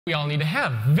we all need to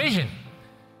have: vision.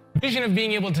 Vision of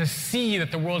being able to see that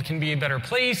the world can be a better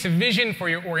place, a vision for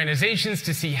your organizations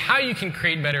to see how you can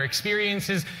create better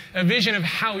experiences, a vision of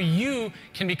how you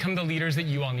can become the leaders that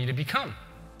you all need to become.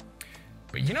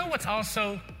 But you know what's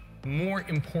also more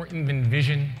important than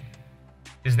vision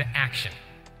is the action.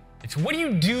 It's what do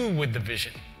you do with the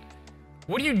vision?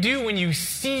 What do you do when you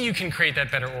see you can create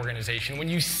that better organization, when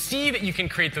you see that you can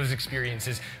create those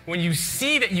experiences, when you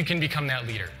see that you can become that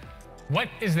leader? What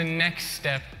is the next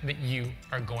step that you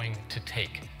are going to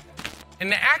take? And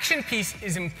the action piece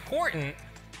is important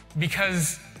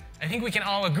because I think we can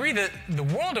all agree that the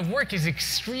world of work is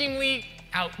extremely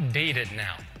outdated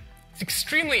now. It's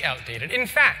extremely outdated. In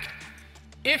fact,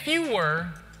 if you were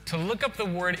to look up the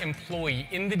word employee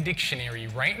in the dictionary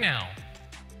right now,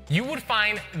 you would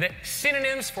find that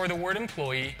synonyms for the word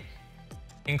employee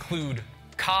include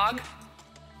cog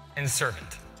and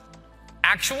servant.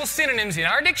 Actual synonyms in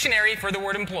our dictionary for the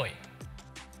word employee.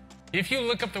 If you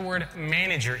look up the word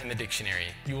manager in the dictionary,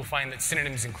 you will find that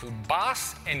synonyms include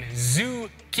boss and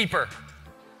zookeeper.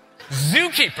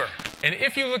 Zookeeper. And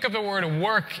if you look up the word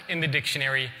work in the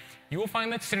dictionary, you will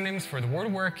find that synonyms for the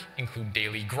word work include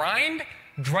daily grind,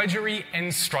 drudgery,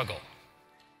 and struggle.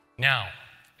 Now,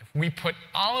 if we put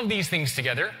all of these things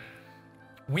together,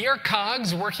 we are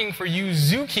cogs working for you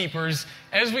zookeepers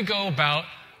as we go about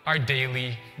our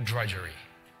daily drudgery.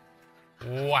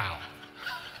 Wow.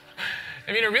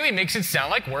 I mean, it really makes it sound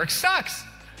like work sucks.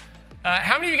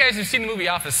 How many of you guys have seen the movie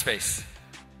Office Space?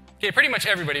 Okay, pretty much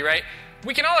everybody, right?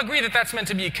 We can all agree that that's meant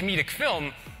to be a comedic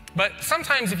film, but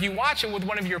sometimes if you watch it with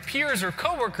one of your peers or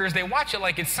coworkers, they watch it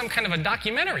like it's some kind of a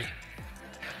documentary.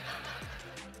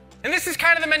 And this is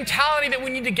kind of the mentality that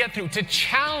we need to get through, to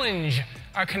challenge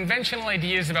our conventional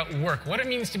ideas about work, what it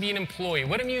means to be an employee,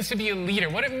 what it means to be a leader,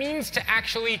 what it means to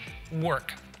actually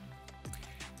work.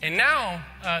 And now,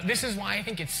 this is why I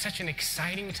think it's such an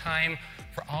exciting time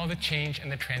for all the change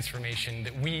and the transformation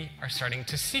that we are starting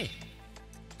to see.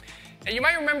 And you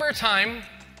might remember a time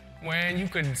when you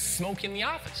could smoke in the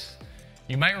office.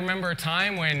 You might remember a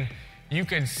time when you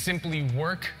could simply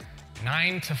work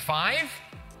 9 to 5.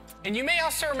 And you may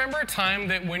also remember a time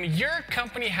that when your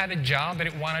company had a job that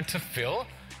it wanted to fill,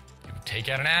 you would take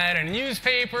out an ad in a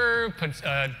newspaper, put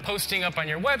posting up on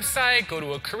your website, go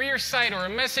to a career site or a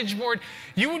message board.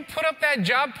 You would put up that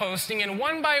job posting, and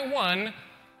one by one,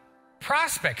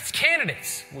 prospects,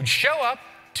 candidates, would show up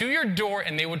to your door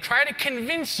and they would try to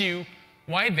convince you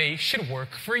why they should work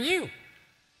for you.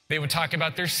 They would talk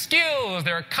about their skills,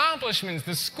 their accomplishments,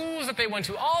 the schools that they went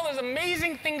to, all those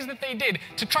amazing things that they did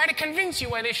to try to convince you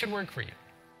why they should work for you.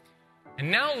 And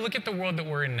now look at the world that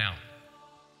we're in now.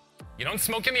 You don't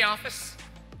smoke in the office.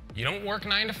 You don't work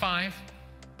 9 to 5.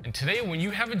 And today, when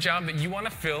you have a job that you want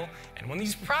to fill, and when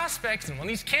these prospects and when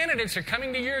these candidates are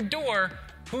coming to your door,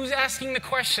 who's asking the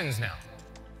questions now?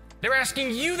 They're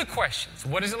asking you the questions.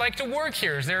 What is it like to work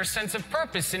here? Is there a sense of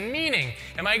purpose and meaning?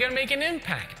 Am I going to make an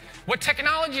impact? What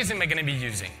technologies am I going to be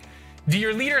using? Do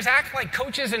your leaders act like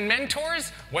coaches and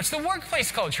mentors? What's the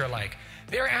workplace culture like?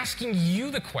 They're asking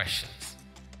you the questions.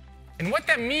 And what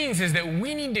that means is that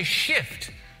we need to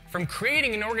shift from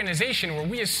creating an organization where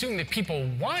we assume that people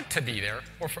want to be there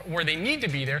or where they need to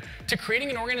be there to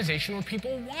creating an organization where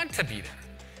people want to be there.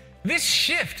 This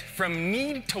shift from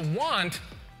need to want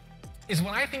is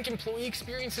what I think employee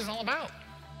experience is all about.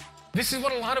 This is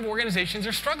what a lot of organizations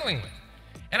are struggling with.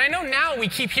 And I know now we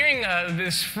keep hearing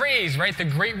this phrase, right? The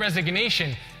Great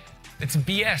Resignation. It's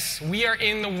BS. We are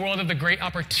in the world of the great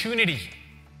opportunity.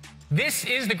 This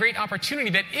is the great opportunity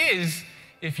that is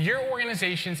if your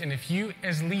organizations and if you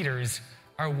as leaders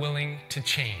are willing to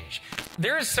change.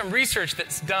 There is some research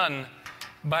that's done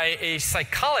by a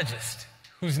psychologist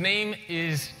whose name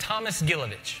is Thomas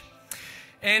Gilovich.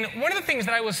 And one of the things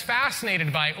that I was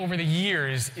fascinated by over the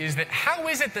years is that how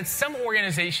is it that some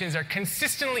organizations are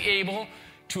consistently able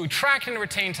to attract and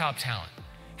retain top talent?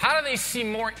 How do they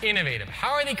seem more innovative?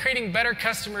 How are they creating better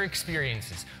customer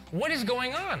experiences? What is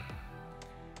going on?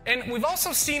 And we've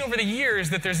also seen over the years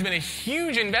that there's been a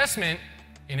huge investment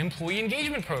in employee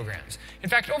engagement programs. In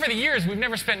fact, over the years, we've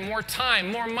never spent more time,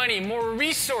 more money, more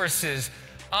resources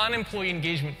on employee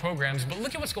engagement programs. But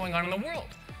look at what's going on in the world.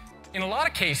 In a lot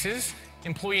of cases,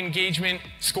 employee engagement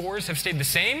scores have stayed the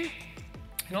same.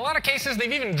 In a lot of cases,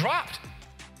 they've even dropped.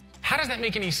 How does that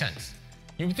make any sense?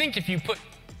 You would think if you put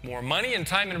more money and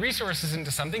time and resources into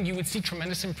something, you would see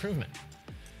tremendous improvement.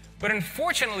 But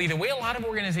unfortunately, the way a lot of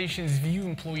organizations view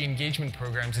employee engagement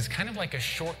programs is kind of like a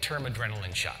short-term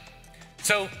adrenaline shot.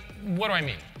 So what do I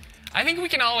mean? I think we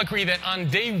can all agree that on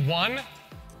day one,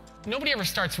 nobody ever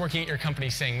starts working at your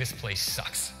company saying this place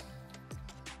sucks,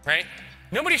 right?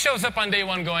 Nobody shows up on day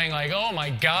one going like, oh my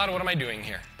God, what am I doing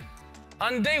here?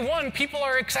 On day one, people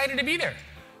are excited to be there.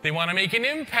 They want to make an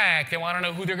impact. They want to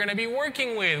know who they're going to be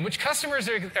working with. Which customers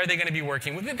are they going to be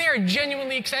working with? They are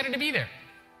genuinely excited to be there.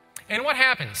 And what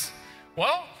happens?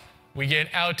 Well, we get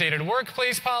outdated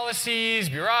workplace policies,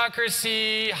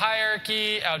 bureaucracy,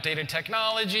 hierarchy, outdated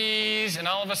technologies, and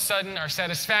all of a sudden our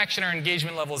satisfaction, our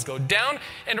engagement levels go down.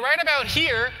 And right about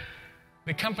here,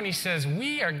 the company says,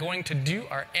 we are going to do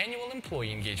our annual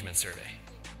employee engagement survey.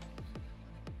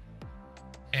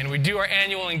 And we do our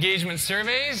annual engagement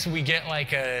surveys, we get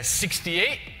like a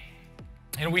 68,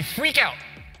 and we freak out.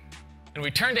 And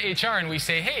we turn to HR and we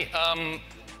say, hey,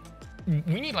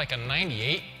 we need like a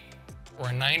 98 or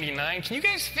a 99. Can you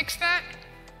guys fix that?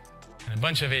 And a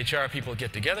bunch of HR people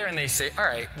get together and they say, all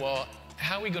right, well,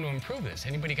 how are we going to improve this?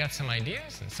 Anybody got some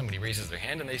ideas? And somebody raises their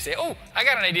hand and they say, oh, I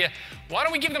got an idea. Why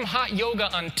don't we give them hot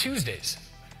yoga on Tuesdays?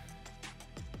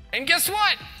 And guess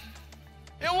what?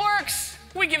 It works.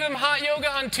 We give them hot yoga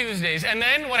on Tuesdays. And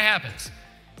then what happens?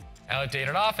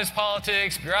 Outdated office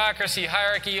politics, bureaucracy,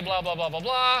 hierarchy, blah, blah, blah, blah,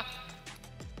 blah.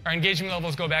 Our engagement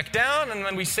levels go back down, and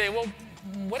then we say, well,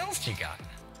 what else do you got?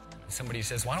 And somebody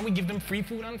says, why don't we give them free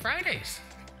food on Fridays?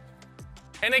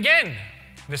 And again,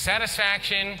 the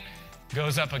satisfaction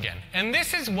goes up again. And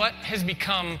this is what has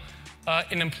become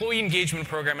an employee engagement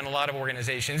program in a lot of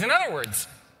organizations. In other words,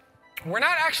 we're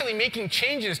not actually making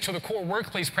changes to the core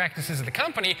workplace practices of the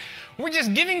company. We're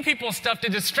just giving people stuff to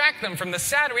distract them from the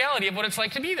sad reality of what it's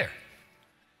like to be there.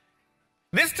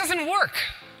 This doesn't work.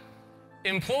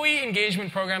 Employee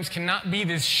engagement programs cannot be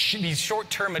these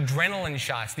short-term adrenaline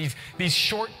shots, these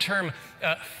short-term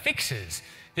fixes.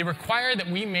 They require that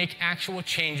we make actual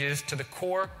changes to the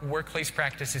core workplace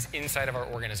practices inside of our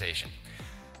organization.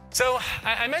 So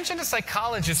I mentioned a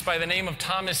psychologist by the name of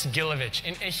Thomas Gilovich,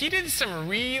 and he did some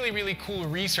really, really cool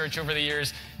research over the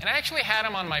years, and I actually had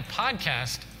him on my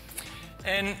podcast.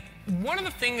 And one of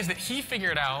the things that he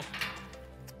figured out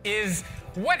is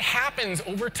what happens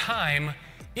over time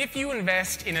if you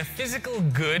invest in a physical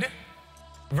good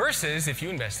versus if you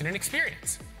invest in an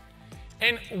experience.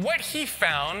 And what he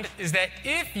found is that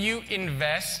if you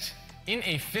invest in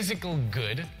a physical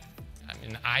good,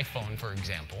 an iPhone, for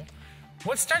example,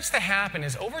 what starts to happen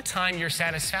is over time your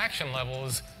satisfaction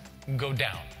levels go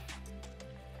down.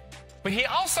 But he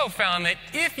also found that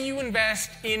if you invest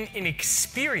in an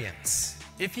experience,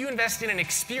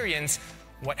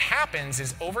 what happens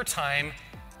is over time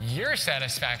your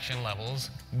satisfaction levels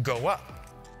go up.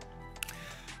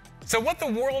 So what the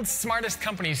world's smartest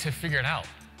companies have figured out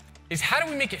is how do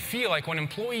we make it feel like when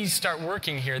employees start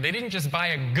working here, they didn't just buy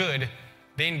a good,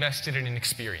 they invested in an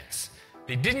experience.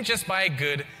 They didn't just buy a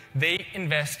good, they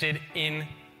invested in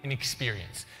an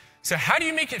experience. So how do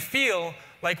you make it feel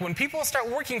like when people start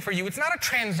working for you, it's not a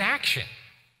transaction,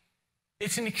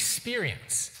 it's an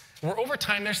experience, where over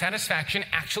time their satisfaction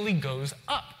actually goes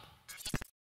up.